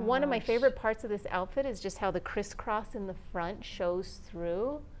think one of my favorite parts of this outfit is just how the crisscross in the front shows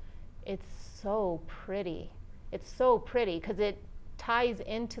through. It's so pretty. It's so pretty because it ties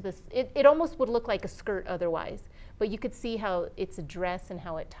into this. It almost would look like a skirt otherwise, but you could see how it's a dress and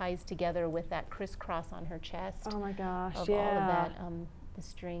how it ties together with that crisscross on her chest. Oh my gosh, of all of that, the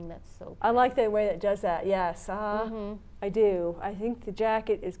string, that's so pretty. I like the way it does that, yes. I do. I think the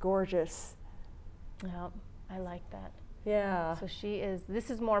jacket is gorgeous. Yeah, I like that. Yeah. So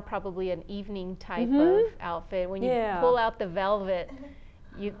this is more probably an evening type of outfit. When you pull out the velvet,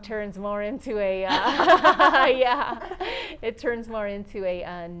 it turns more into a, it turns more into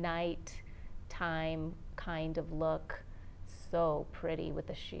a nighttime kind of look. So pretty with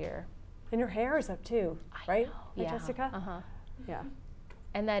the sheer. And her hair is up too, right? Yeah. Jessica? Yeah.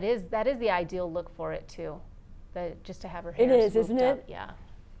 And that is the ideal look for it too. Just to have her hair It is, swooped isn't up. it? Yeah.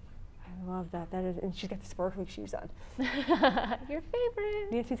 I love that. That is, and she's got the sparkly shoes on. Your favorite.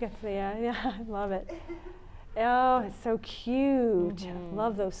 Yeah, she's got the, yeah, I love it. Oh, it's so cute.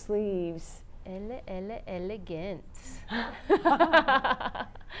 Love those sleeves. Elegant.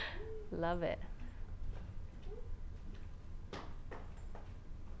 Love it.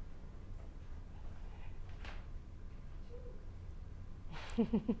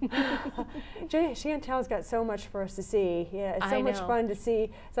 Chantel's got so much for us to see. Yeah, it's so I much know. fun to see.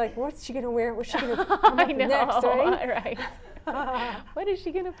 It's like, what's she going to wear? What's she going to come up with next, right? Right. What is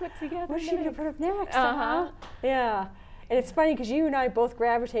she going to put together What's she going to next? put up next? Uh-huh. Yeah. And it's funny because you and I both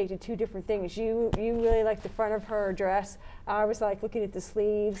gravitate to two different things. You really like the front of her dress. I was like looking at the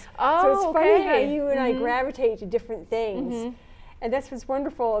sleeves. Oh, so it's funny how okay. you and I gravitate to different things. And that's what's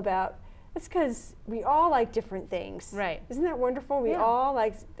wonderful about, it's because we all like different things. Right. Isn't that wonderful? We Yeah. all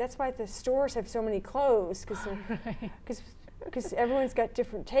like, that's why the stores have so many clothes, because everyone's got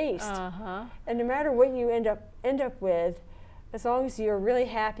different taste. Uh-huh. And no matter what you end up with, as long as you're really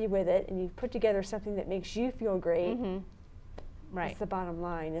happy with it and you put together something that makes you feel great, Right. that's the bottom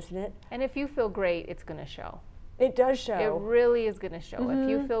line, isn't it? And if you feel great, it's going to show. It does show. It really is going to show. If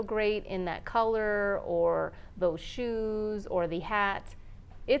you feel great in that color or those shoes or the hat,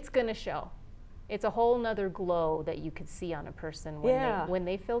 it's going to show. It's a whole nother glow that you could see on a person when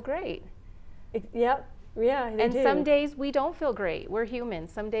they feel great. Yep. Yeah, they And do. some days we don't feel great. We're human.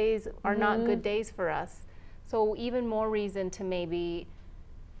 Some days are not good days for us. So even more reason to maybe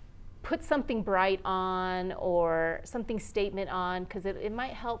put something bright on or something statement on, because it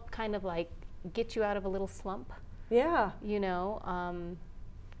might help kind of like get you out of a little slump. Yeah. You know,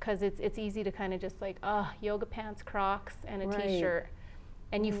 because it's easy to kind of just like, yoga pants, Crocs, and a t-shirt.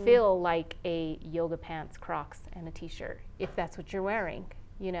 And you feel like a yoga pants, Crocs, and a t-shirt, if that's what you're wearing,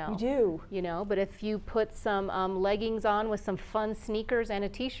 you know. You do. You know, but if you put some leggings on with some fun sneakers and a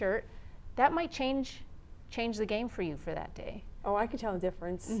t-shirt, that might change the game for you for that day. Oh, I can tell the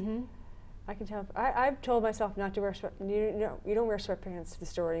difference. I can tell. I've told myself not to wear you don't wear sweatpants to the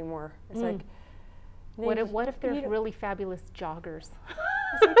store anymore. It's like, What if they're really fabulous joggers?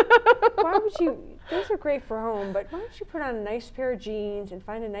 why would you? Those are great for home, but why don't you put on a nice pair of jeans and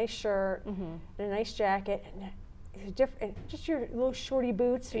find a nice shirt and a nice jacket and just your little shorty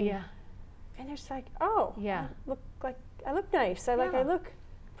boots. And, and it's like, oh, Yeah. I look nice. I look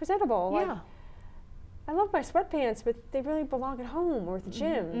presentable. Yeah. I love my sweatpants, but they really belong at home or at the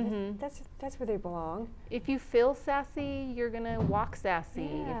gym. That's where they belong. If you feel sassy, you're gonna walk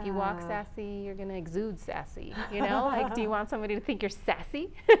sassy. If you walk Yeah. sassy, you're gonna exude sassy. You know, like, do you want somebody to think you're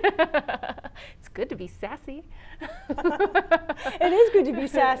sassy? It's good to be sassy. It is good to be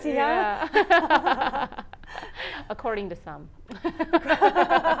sassy, huh? Yeah. According to some.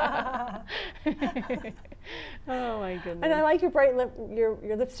 Oh my goodness. And I like your bright your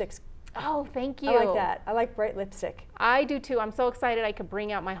lipsticks. Oh, thank you. I like that. I like bright lipstick. I do too. I'm so excited I could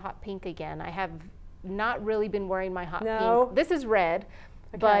bring out my hot pink again. I have not really been wearing my hot pink. This is red,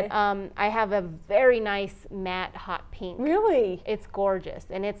 but I have a very nice matte hot pink. Really? It's gorgeous,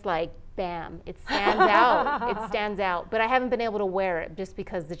 and it's like, bam, it stands out. It stands out. But I haven't been able to wear it just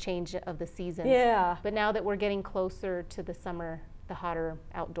because the change of the seasons. Yeah. But now that we're getting closer to the summer, the hotter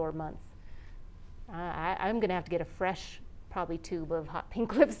outdoor months, I'm going to have to get a fresh probably tube of hot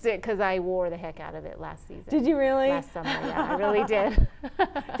pink lipstick because I wore the heck out of it last season. Did you really? Last summer, yeah, I really did.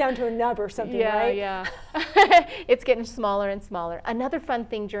 Down to a nub or something, yeah, right? Yeah. It's getting smaller and smaller. Another fun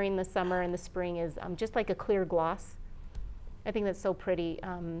thing during the summer and the spring is just like a clear gloss. I think that's so pretty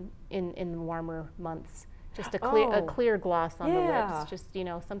in the warmer months. Just a clear gloss on the lips. Just, you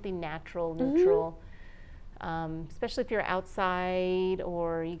know, something natural, neutral. Especially if you're outside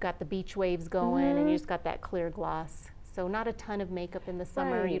or you got the beach waves going and you just got that clear gloss. So not a ton of makeup in the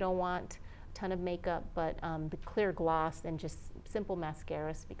summer. You don't want a ton of makeup, but the clear gloss and just simple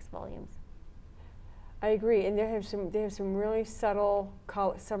mascara speaks volumes. I agree, and they have some really subtle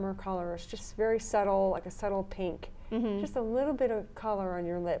summer colors, just very subtle, like a subtle pink. Just a little bit of color on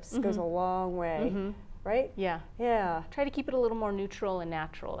your lips goes a long way, right? Yeah. Yeah. Try to keep it a little more neutral and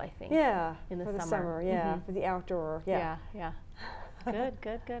natural, I think. Yeah. In the for the summer. yeah, for the outdoor. Yeah. Yeah. Good,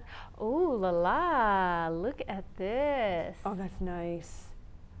 good, good. Ooh la la, look at this. Oh, that's nice.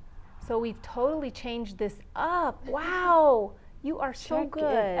 So we've totally changed this up. Wow, you are so Check good.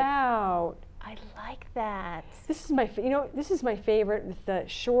 it out. I like that. This is this is my favorite, with the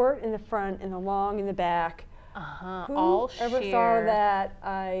short in the front and the long in the back. All ever sheer. thought of that?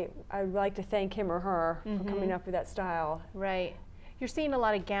 I'd like to thank him or her for coming up with that style. Right. You're seeing a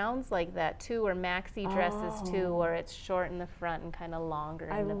lot of gowns like that too, or maxi dresses too, where it's short in the front and kind of longer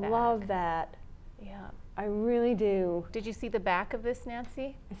in the back. I love that. Yeah. I really do. Did you see the back of this,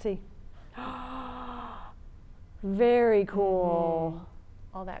 Nancy? Let's see. Very cool.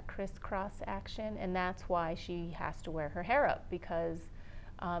 All that crisscross action, and that's why she has to wear her hair up, because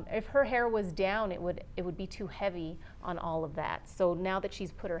If her hair was down, it would be too heavy on all of that. So now that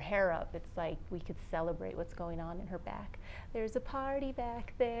she's put her hair up, it's like we could celebrate what's going on in her back. There's a party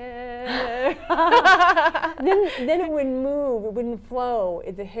back there. then it wouldn't move, it wouldn't flow.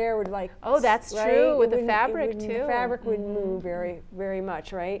 The hair would like. Oh, that's right? true, with the fabric too. The fabric wouldn't move very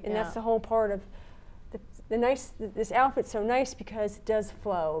much, right? And that's the whole part of this outfit's so nice because it does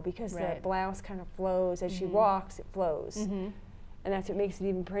flow, because the blouse kind of flows as she walks, it flows. And that's what makes it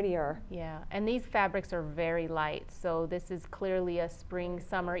even prettier. Yeah, and these fabrics are very light, so this is clearly a spring,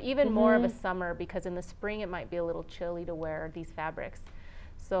 summer, even more of a summer, because in the spring it might be a little chilly to wear these fabrics.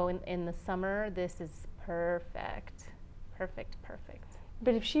 So in the summer, this is perfect, perfect, perfect.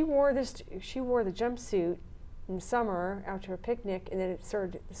 But if she wore this, if she wore the jumpsuit in the summer out to a picnic, and then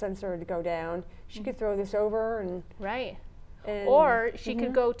the sun started to go down, she could throw this over and. Right. Or she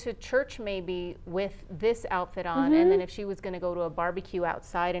could go to church maybe with this outfit on, and then if she was going to go to a barbecue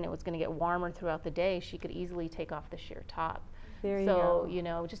outside and it was going to get warmer throughout the day, she could easily take off the sheer top. There you go. So, you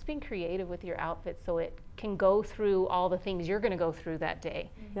know, just being creative with your outfit so it can go through all the things you're going to go through that day.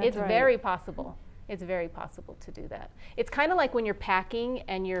 It's very possible. It's very possible to do that. It's kind of like when you're packing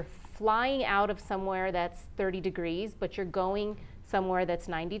and you're flying out of somewhere that's 30 degrees, but you're going somewhere that's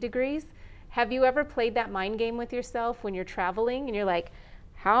 90 degrees. Have you ever played that mind game with yourself when you're traveling and you're like,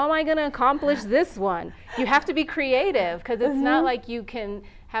 how am I going to accomplish this one? You have to be creative, because it's not like you can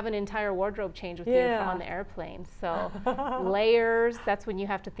have an entire wardrobe change with you on the airplane. So layers, that's when you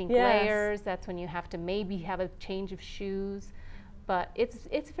have to think layers. That's when you have to maybe have a change of shoes. But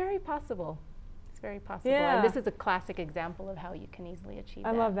it's very possible. It's very possible. Yeah. And this is a classic example of how you can easily achieve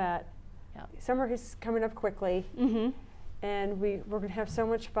that. I love that. Yeah. Summer is coming up quickly. And we're going to have so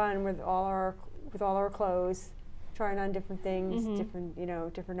much fun with all our clothes, trying on different things,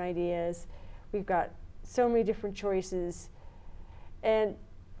 different ideas. We've got so many different choices, and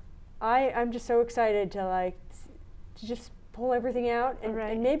I'm just so excited to just pull everything out,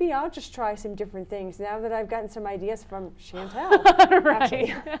 and maybe I'll just try some different things now that I've gotten some ideas from Chantel.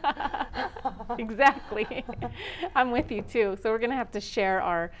 Exactly. I'm with you too. So we're going to have to share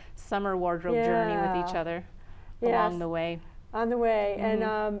our summer wardrobe journey with each other. Along the way. On the way. And,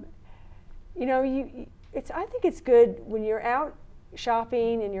 you know, I think it's good when you're out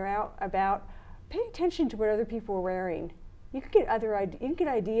shopping and you're out about, pay attention to what other people are wearing. You can get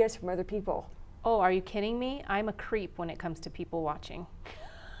ideas from other people. Oh, are you kidding me? I'm a creep when it comes to people watching.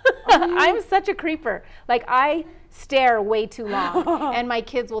 I'm such a creeper. Like, I stare way too long. And my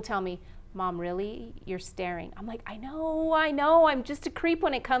kids will tell me, Mom, really? You're staring. I'm like, I know. I'm just a creep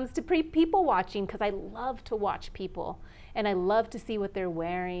when it comes to people watching, because I love to watch people. And I love to see what they're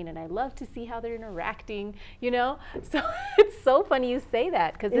wearing, and I love to see how they're interacting, you know? So it's so funny you say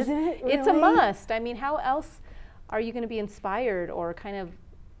that, because it's a must. I mean, how else are you going to be inspired or kind of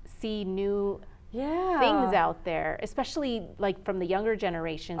see new things out there, especially like from the younger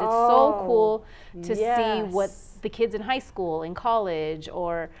generations? It's so cool to see what the kids in high school, in college,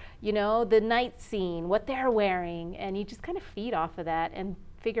 or, you know, the night scene, what they're wearing, and you just kind of feed off of that and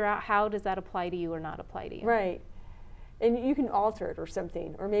figure out how does that apply to you or not apply to you. Right. And you can alter it or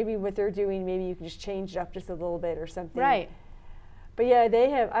something, or maybe what they're doing, maybe you can just change it up just a little bit or something. Right. But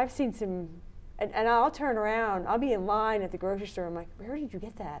yeah, I've seen some, and I'll turn around, I'll be in line at the grocery store, I'm like, where did you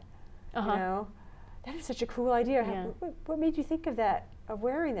get that? You know? That is such a cool idea. Yeah. What made you think of that, of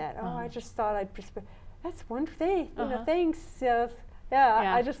wearing that? Oh, I just thought that's wonderful. You know, thanks.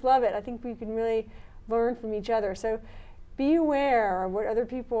 I just love it. I think we can really learn from each other. So be aware of what other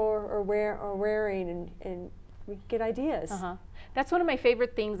people are wearing, and we get ideas. That's one of my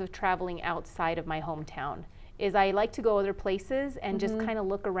favorite things of traveling outside of my hometown, is I like to go other places and just kind of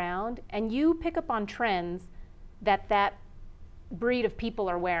look around, and you pick up on trends that breed of people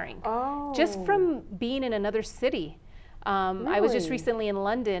are wearing. Just from being in another city. I was just recently in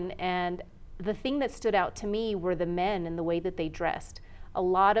London, and the thing that stood out to me were the men and the way that they dressed. A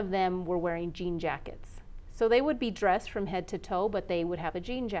lot of them were wearing jean jackets. So they would be dressed from head to toe, but they would have a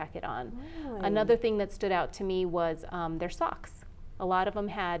jean jacket on. Another thing that stood out to me was their socks. A lot of them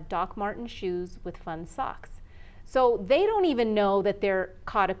had Doc Marten shoes with fun socks. So they don't even know that they're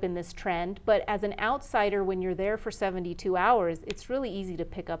caught up in this trend, but as an outsider, when you're there for 72 hours, it's really easy to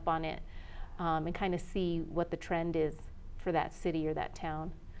pick up on it and kind of see what the trend is for that city or that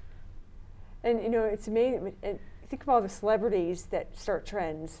town. And you know, it's amazing. And think of all the celebrities that start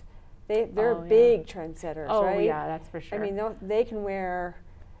trends. They're big trendsetters, right? Oh yeah, that's for sure. I mean, they can wear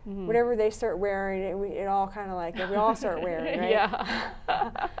whatever they start wearing, it all kind of like, we all start wearing, right?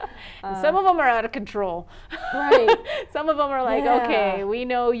 Yeah. Some of them are out of control. Right. Some of them are like, okay, we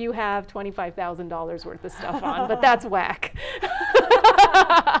know you have $25,000 worth of stuff on, but that's whack.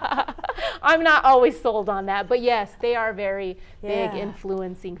 I'm not always sold on that, but yes, they are very big, Yeah.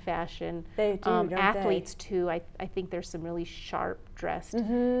 influencing fashion. They do, don't athletes too. I think there's some really sharp dressed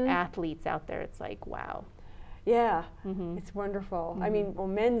athletes out there. It's like, wow. Yeah, it's wonderful. I mean, well,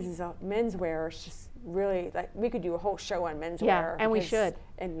 menswear is just really, like, we could do a whole show on menswear. Yeah, and we should.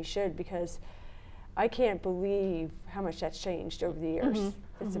 And we should, because I can't believe how much that's changed over the years.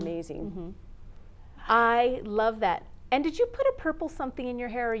 It's amazing. I love that. And did you put a purple something in your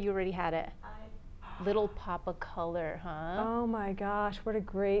hair, or you already had it? Little pop of color, huh? Oh my gosh, what a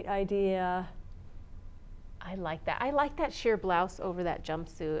great idea. I like that. I like that sheer blouse over that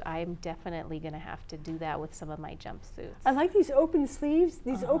jumpsuit. I'm definitely going to have to do that with some of my jumpsuits. I like these open sleeves,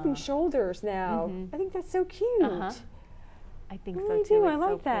 these open shoulders now. I think that's so cute. I think I so really too. do. I It's like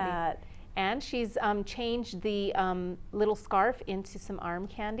so pretty. that. And she's changed the little scarf into some arm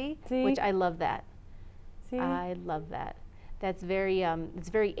candy, See? which I love that. See? I love that. That's very, it's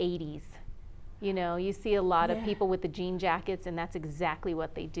very 80s. You know, you see a lot of people with the jean jackets, and that's exactly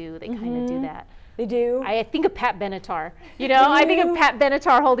what they do. They kind of do that. They do? I think of Pat Benatar. You know, I think of Pat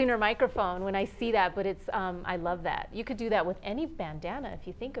Benatar holding her microphone when I see that, but it's, I love that. You could do that with any bandana if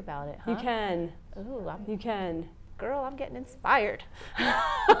you think about it, huh? You can. Ooh, You can. girl, I'm getting inspired.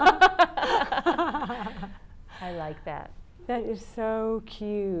 I like that. That is so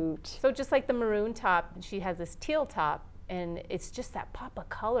cute. So just like the maroon top, she has this teal top, and it's just that pop of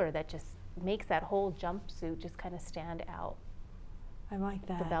color that just makes that whole jumpsuit just kind of stand out. I like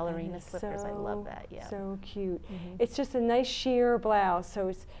that. The ballerina That is slippers, I love that, yeah. So cute. It's just a nice sheer blouse,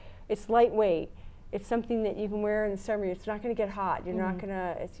 so it's lightweight. It's something that you can wear in the summer. It's not going to get hot. You're not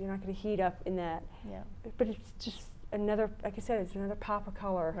gonna heat up in that. Yeah. But it's just another, like I said, it's another pop of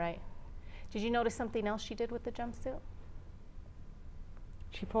color. Right. Did you notice something else she did with the jumpsuit?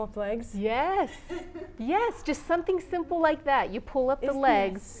 She pulled up legs. Yes. Yes, just something simple like that. You pull up the Isn't that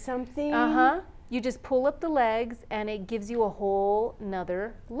legs. something. You just pull up the legs, and it gives you a whole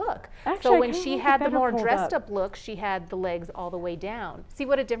nother look. Actually, So I when kinda she like it had the better more pulled dressed up. up look, she had the legs all the way down. See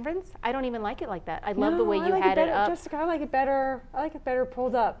what a difference? I don't even like it like that. I love the way No, I you like had it better, up. Jessica, I like it better. I like it better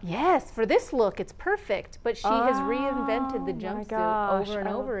pulled up. Yes, for this look, it's perfect. But she has reinvented the Oh my jumpsuit gosh, over and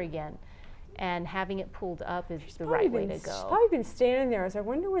I- over again. And having it pulled up is the Probably right way to She's go. probably been standing there. I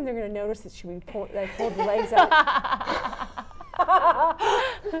wonder when they're going to notice that she pulled the legs up.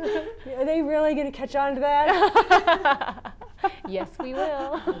 Are they really going to catch on to that? Yes, we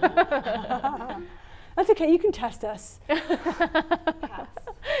will. That's okay. You can test us.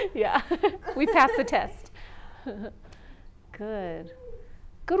 Yeah, we passed the test. Good.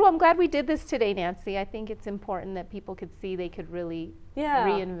 Good. Well, I'm glad we did this today, Nancy. I think it's important that people could see they could really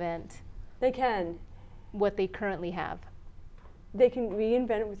reinvent They can. what they currently have. They can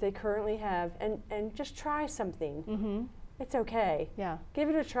reinvent what they currently have and just try something. It's okay. Yeah. Give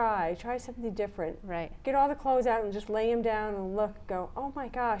it a try. Try something different. Right. Get all the clothes out and just lay them down and look. Go, oh my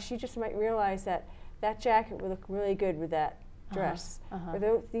gosh, you just might realize that that jacket would look really good with that dress.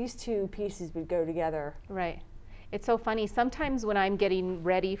 Or these two pieces would go together. Right. It's so funny. Sometimes when I'm getting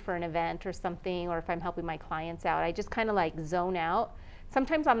ready for an event or something, or if I'm helping my clients out, I just kind of like zone out.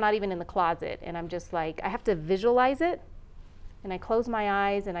 Sometimes I'm not even in the closet, and I'm just like, I have to visualize it, and I close my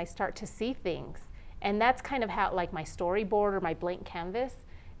eyes and I start to see things. And that's kind of how, like, my storyboard or my blank canvas,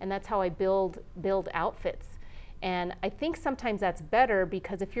 and that's how I build outfits. And I think sometimes that's better,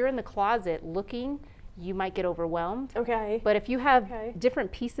 because if you're in the closet looking, you might get overwhelmed. Okay. But if you have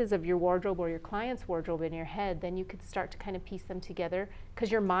different pieces of your wardrobe or your client's wardrobe in your head, then you could start to kind of piece them together,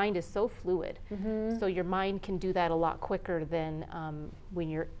 because your mind is so fluid. So your mind can do that a lot quicker than when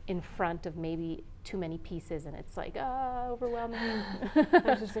you're in front of maybe too many pieces, and it's like, overwhelming.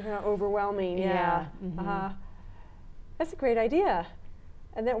 That's just kind of overwhelming. Yeah. That's a great idea.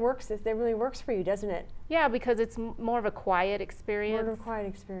 And that works. That really works for you, doesn't it? Yeah, because it's more of a quiet experience. More of a quiet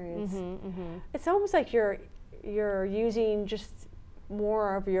experience. It's almost like you're using just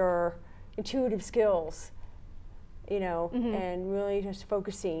more of your intuitive skills, you know, and really just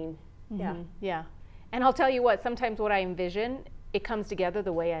focusing. Yeah. Yeah. And I'll tell you what, sometimes what I envision, it comes together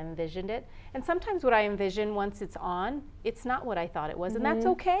the way I envisioned it. And sometimes what I envision, once it's on, it's not what I thought it was. And that's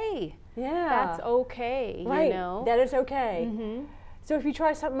okay. Yeah. That's okay, right. you know? That is okay. So if you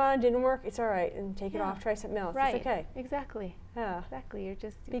try something on, it didn't work, it's all right, and take it off, try something else. Right. It's okay. Exactly. Yeah. Exactly. You're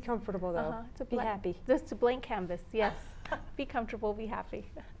just Be comfortable though. Be happy. Just a blank canvas. Yes. Be comfortable. Be happy.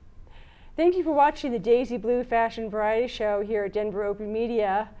 Thank you for watching the Daisy Blue Fashion Variety Show here at Denver Open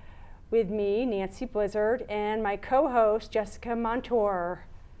Media with me, Nancy Blizzard, and my co-host, Jessica Montour.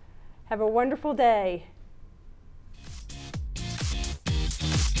 Have a wonderful day.